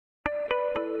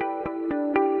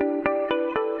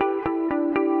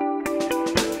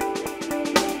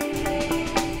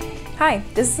Hi,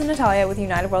 this is Natalia with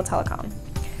United World Telecom.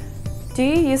 Do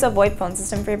you use a VoIP phone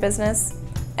system for your business?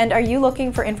 And are you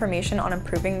looking for information on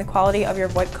improving the quality of your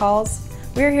VoIP calls?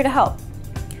 We are here to help.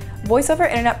 Voice over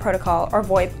Internet Protocol, or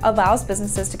VoIP, allows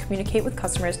businesses to communicate with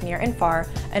customers near and far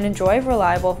and enjoy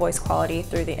reliable voice quality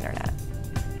through the Internet.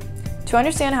 To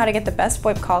understand how to get the best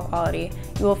VoIP call quality,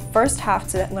 you will first have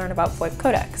to learn about VoIP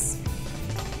Codecs.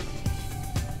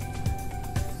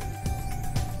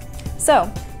 So,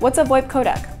 what's a VoIP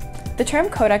codec? The term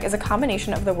codec is a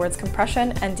combination of the words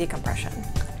compression and decompression.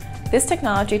 This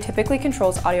technology typically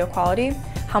controls audio quality,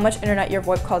 how much internet your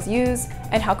VoIP calls use,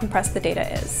 and how compressed the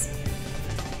data is.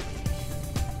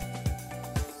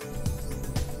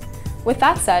 With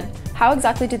that said, how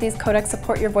exactly do these codecs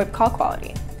support your VoIP call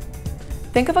quality?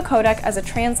 Think of a codec as a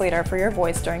translator for your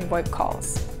voice during VoIP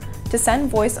calls. To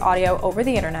send voice audio over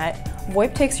the internet,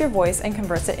 VoIP takes your voice and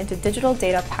converts it into digital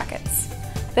data packets.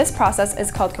 This process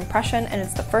is called compression, and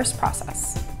it's the first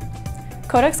process.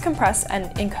 Codecs compress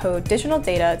and encode digital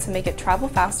data to make it travel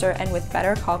faster and with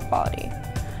better call quality.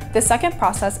 The second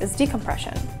process is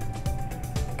decompression.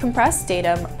 Compressed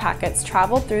data packets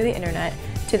travel through the internet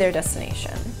to their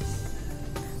destination.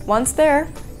 Once there,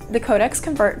 the codecs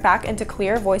convert back into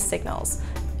clear voice signals,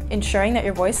 ensuring that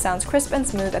your voice sounds crisp and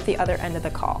smooth at the other end of the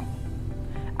call.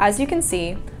 As you can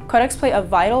see, codecs play a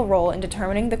vital role in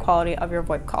determining the quality of your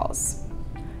VoIP calls.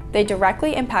 They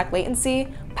directly impact latency,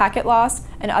 packet loss,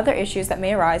 and other issues that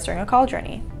may arise during a call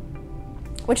journey,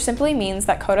 which simply means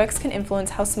that codecs can influence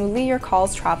how smoothly your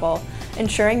calls travel,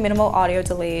 ensuring minimal audio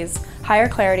delays, higher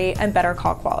clarity, and better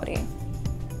call quality.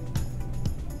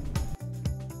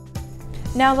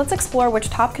 Now let's explore which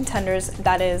top contenders,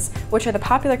 that is, which are the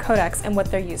popular codecs and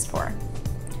what they're used for.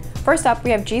 First up,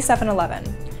 we have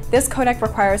G.711. This codec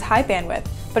requires high bandwidth,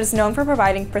 but is known for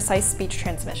providing precise speech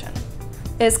transmission.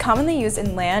 It is commonly used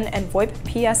in LAN and VoIP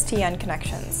PSTN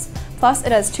connections. Plus,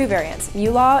 it has two variants,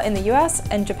 MULAW in the US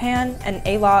and Japan, and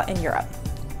ALAW in Europe.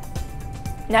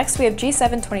 Next, we have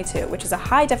G.722, which is a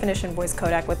high-definition voice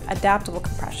codec with adaptable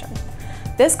compression.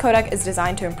 This codec is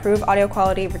designed to improve audio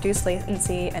quality, reduce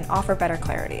latency, and offer better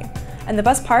clarity. And the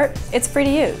best part, it's free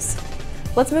to use.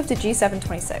 Let's move to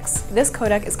G.726. This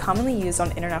codec is commonly used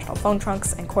on international phone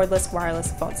trunks and cordless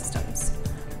wireless phone systems.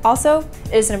 Also,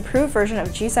 it is an improved version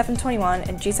of G.721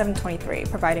 and G.723,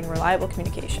 providing reliable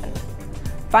communication.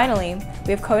 Finally,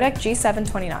 we have codec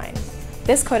G.729.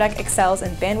 This codec excels in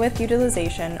bandwidth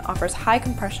utilization, offers high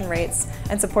compression rates,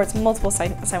 and supports multiple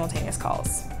simultaneous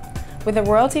calls. With a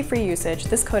royalty-free usage,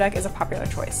 this codec is a popular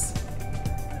choice.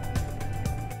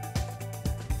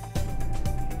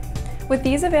 With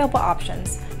these available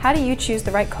options, how do you choose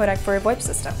the right codec for your VoIP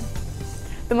system?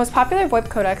 The most popular VoIP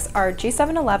codecs are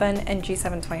G.711 and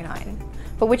G.729,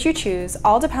 but which you choose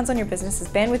all depends on your business's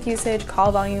bandwidth usage,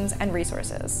 call volumes, and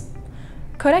resources.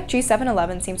 Codec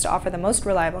G.711 seems to offer the most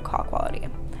reliable call quality.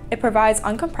 It provides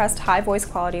uncompressed high voice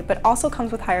quality, but also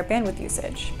comes with higher bandwidth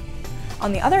usage.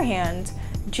 On the other hand,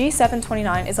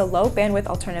 G.729 is a low bandwidth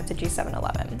alternative to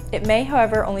G.711. It may,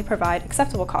 however, only provide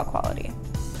acceptable call quality.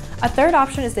 A third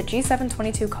option is the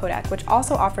G.722 codec, which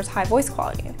also offers high voice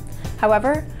quality.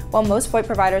 However, while most VoIP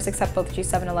providers accept both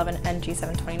G.711 and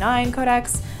G.729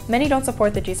 codecs, many don't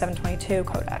support the G.722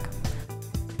 codec.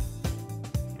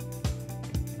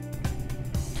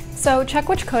 So check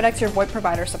which codecs your VoIP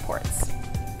provider supports.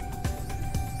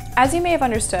 As you may have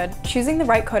understood, choosing the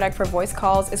right codec for voice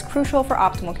calls is crucial for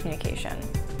optimal communication.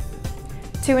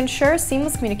 To ensure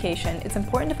seamless communication, it's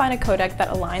important to find a codec that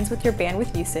aligns with your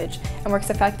bandwidth usage and works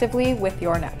effectively with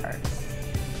your network.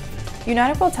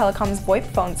 United World Telecom's VoIP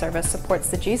phone service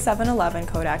supports the G.711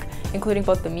 codec, including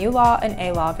both the MULAW and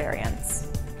ALAW variants.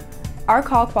 Our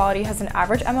call quality has an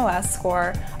average MOS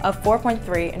score of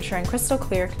 4.3, ensuring crystal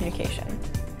clear communication.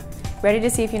 Ready to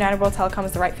see if United World Telecom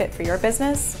is the right fit for your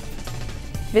business?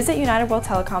 Visit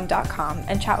unitedworldtelecom.com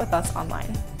and chat with us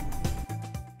online.